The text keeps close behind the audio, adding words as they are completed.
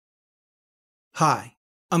Hi,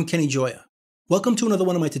 I'm Kenny Joya. Welcome to another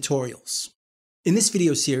one of my tutorials. In this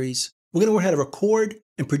video series, we're going to learn how to record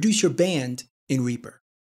and produce your band in Reaper.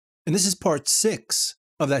 And this is part 6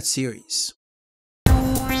 of that series.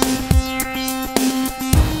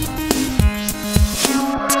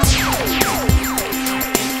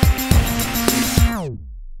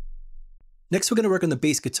 Next, we're going to work on the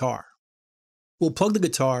bass guitar. We'll plug the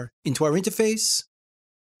guitar into our interface.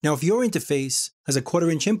 Now, if your interface has a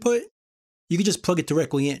 1/4" input, you can just plug it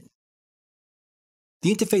directly in.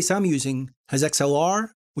 The interface I'm using has XLR,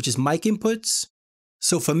 which is mic inputs.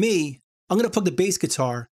 So for me, I'm going to plug the bass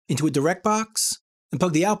guitar into a direct box and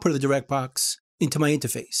plug the output of the direct box into my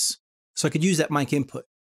interface, so I could use that mic input.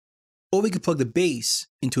 Or we could plug the bass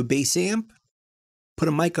into a bass amp, put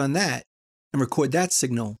a mic on that, and record that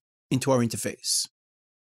signal into our interface.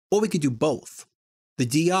 Or we could do both, the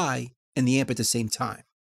DI and the amp at the same time.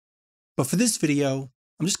 But for this video,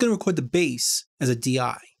 I'm just going to record the bass as a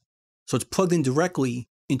DI, so it's plugged in directly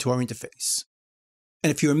into our interface.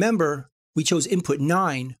 And if you remember, we chose input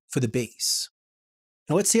 9 for the bass.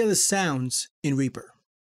 Now let's see how this sounds in Reaper.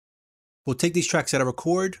 We'll take these tracks out of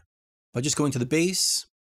record by just going to the bass,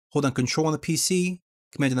 hold down Control on the PC,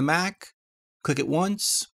 Command on the Mac, click it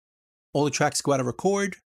once, all the tracks go out of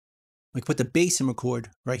record. We can put the bass in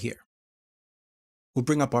record right here. We'll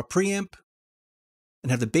bring up our preamp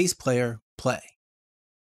and have the bass player play.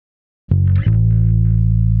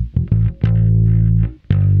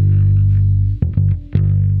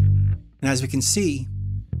 And as we can see,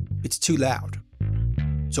 it's too loud.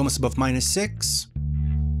 It's almost above -6.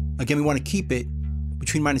 Again, we want to keep it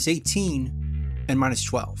between -18 and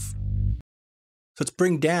 -12. So let's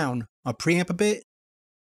bring down our preamp a bit,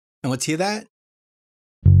 and let's hear that.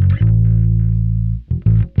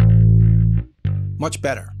 Much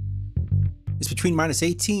better. It's between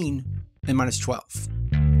 -18 and -12.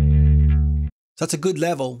 So that's a good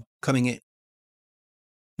level coming in.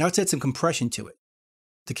 Now let's add some compression to it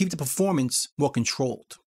to keep the performance more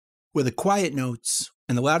controlled, where the quiet notes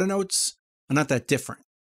and the louder notes are not that different,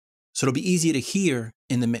 so it'll be easier to hear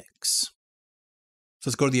in the mix. So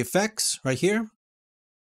let's go to the effects right here,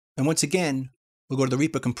 and once again, we'll go to the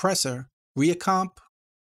Reaper compressor, Comp.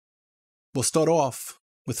 We'll start off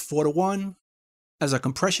with 4:1 as our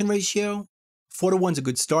compression ratio. 4:1 is a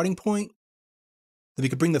good starting point. Then we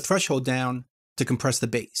could bring the threshold down to compress the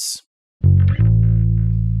bass.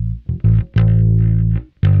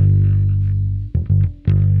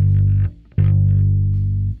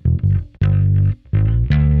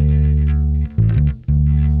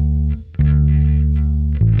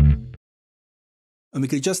 And we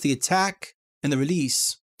could adjust the attack and the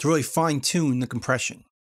release to really fine-tune the compression.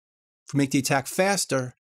 If we make the attack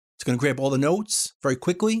faster, it's going to grab all the notes very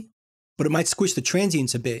quickly, but it might squish the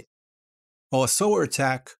transients a bit, while a slower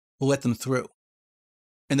attack will let them through.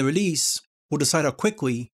 And the release will decide how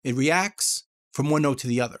quickly it reacts from one note to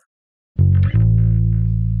the other.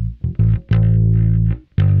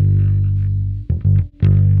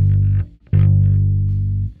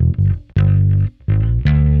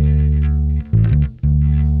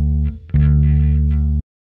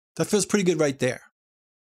 That feels pretty good right there.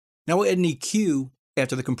 Now we'll add an EQ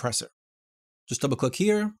after the compressor. Just double click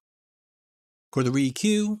here, go to the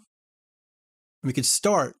re-EQ, and we can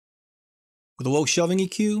start with a low shelving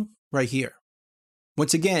EQ right here.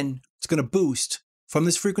 Once again, it's going to boost from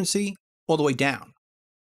this frequency all the way down.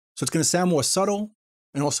 So it's going to sound more subtle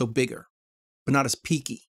and also bigger, but not as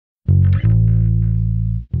peaky.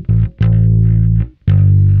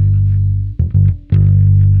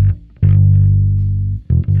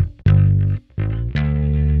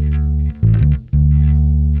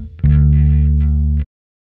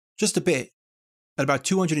 Just a bit, at about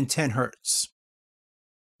 210 Hertz.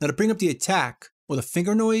 Now to bring up the attack or the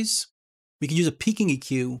finger noise, we can use a peaking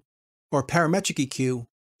EQ or a parametric EQ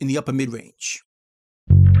in the upper mid-range.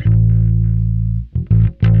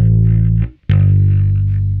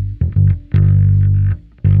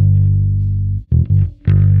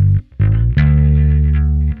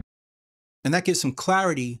 And that gives some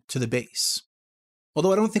clarity to the bass,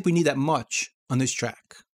 although I don't think we need that much on this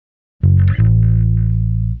track.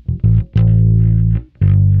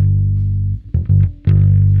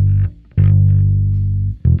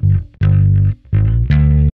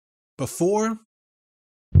 Before,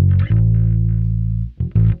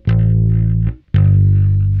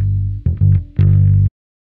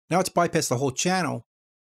 now it's bypassed the whole channel.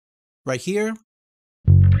 Right here,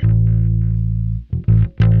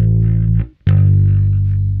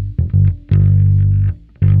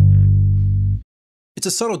 it's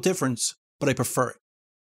a subtle difference, but I prefer it.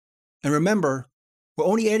 And remember, we're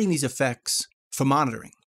only adding these effects for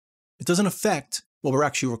monitoring. it doesn't affect what we're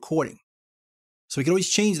actually recording. So we can always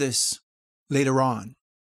change this later on.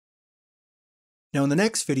 Now in the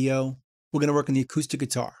next video, we're going to work on the acoustic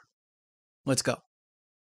guitar. Let's go.